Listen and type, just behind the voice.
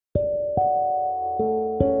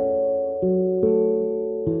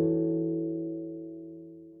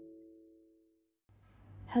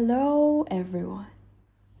Hello everyone.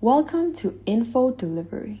 Welcome to Info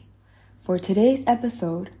Delivery. For today's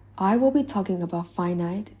episode, I will be talking about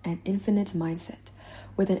finite and infinite mindset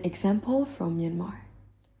with an example from Myanmar.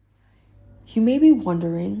 You may be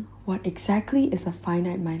wondering what exactly is a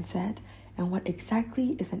finite mindset and what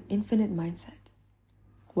exactly is an infinite mindset.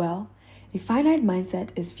 Well, a finite mindset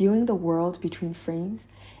is viewing the world between frames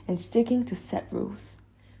and sticking to set rules.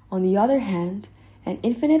 On the other hand, an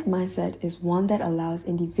infinite mindset is one that allows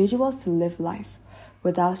individuals to live life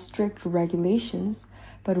without strict regulations,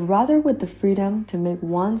 but rather with the freedom to make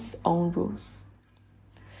one's own rules.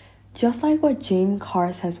 Just like what James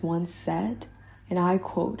Cars has once said, and I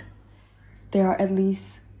quote, "There are at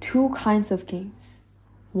least two kinds of games.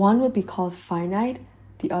 One would be called finite,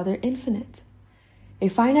 the other infinite. A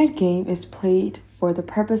finite game is played for the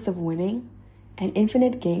purpose of winning, an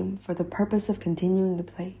infinite game for the purpose of continuing the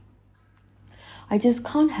play." I just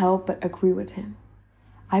can't help but agree with him.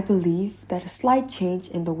 I believe that a slight change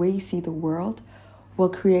in the way you see the world will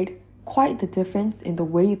create quite the difference in the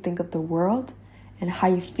way you think of the world and how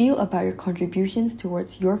you feel about your contributions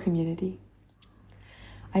towards your community.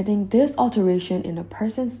 I think this alteration in a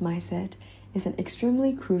person's mindset is an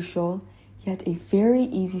extremely crucial, yet a very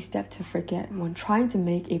easy step to forget when trying to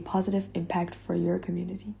make a positive impact for your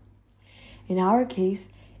community. In our case,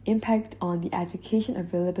 impact on the education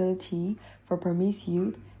availability for Burmese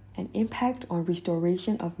youth, and impact on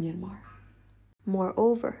restoration of Myanmar.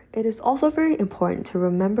 Moreover, it is also very important to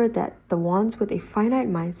remember that the ones with a finite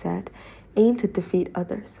mindset aim to defeat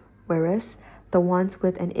others, whereas the ones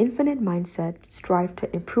with an infinite mindset strive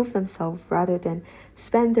to improve themselves rather than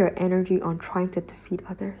spend their energy on trying to defeat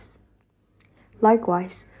others.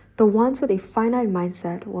 Likewise, the ones with a finite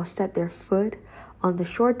mindset will set their foot on the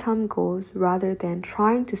short-term goals rather than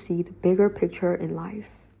trying to see the bigger picture in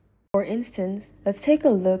life. For instance, let's take a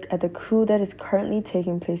look at the coup that is currently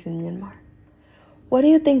taking place in Myanmar. What do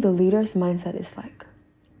you think the leader's mindset is like?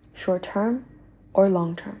 Short-term or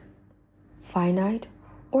long-term? Finite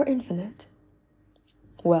or infinite?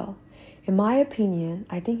 Well, in my opinion,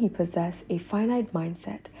 I think he possesses a finite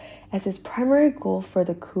mindset, as his primary goal for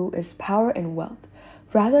the coup is power and wealth,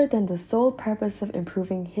 rather than the sole purpose of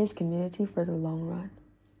improving his community for the long run.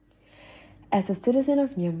 As a citizen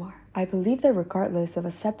of Myanmar, I believe that regardless of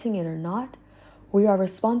accepting it or not, we are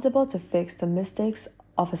responsible to fix the mistakes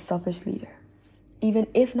of a selfish leader. Even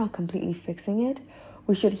if not completely fixing it,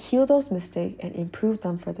 we should heal those mistakes and improve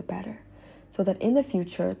them for the better, so that in the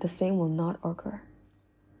future, the same will not occur.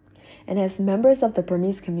 And as members of the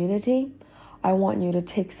Burmese community, I want you to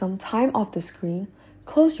take some time off the screen,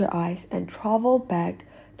 close your eyes, and travel back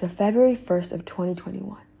to February 1st of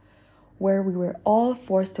 2021, where we were all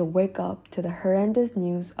forced to wake up to the horrendous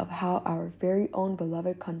news of how our very own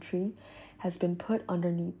beloved country has been put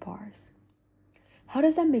underneath bars. How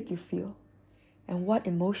does that make you feel? And what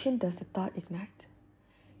emotion does the thought ignite?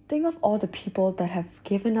 Think of all the people that have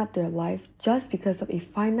given up their life just because of a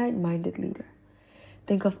finite-minded leader.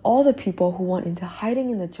 Think of all the people who went into hiding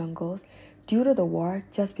in the jungles due to the war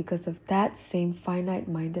just because of that same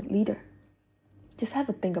finite-minded leader. Just have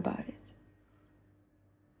a think about it.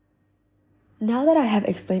 Now that I have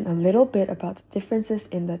explained a little bit about the differences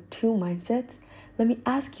in the two mindsets, let me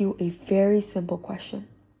ask you a very simple question.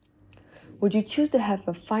 Would you choose to have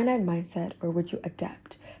a finite mindset, or would you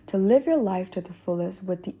adapt to live your life to the fullest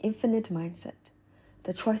with the infinite mindset?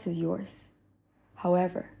 The choice is yours.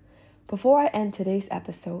 However, before I end today's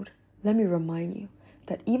episode, let me remind you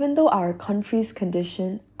that even though our country's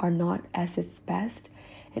conditions are not at its best,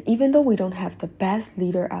 and even though we don't have the best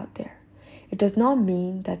leader out there, it does not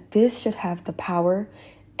mean that this should have the power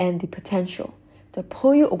and the potential to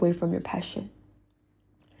pull you away from your passion.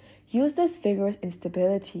 Use this vigorous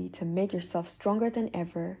instability to make yourself stronger than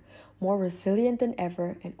ever, more resilient than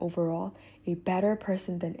ever, and overall, a better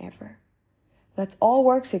person than ever. Let's all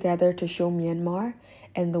work together to show Myanmar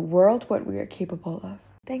and the world what we are capable of.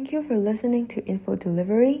 Thank you for listening to Info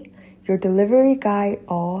Delivery. Your delivery guy,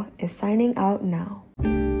 All, is signing out now.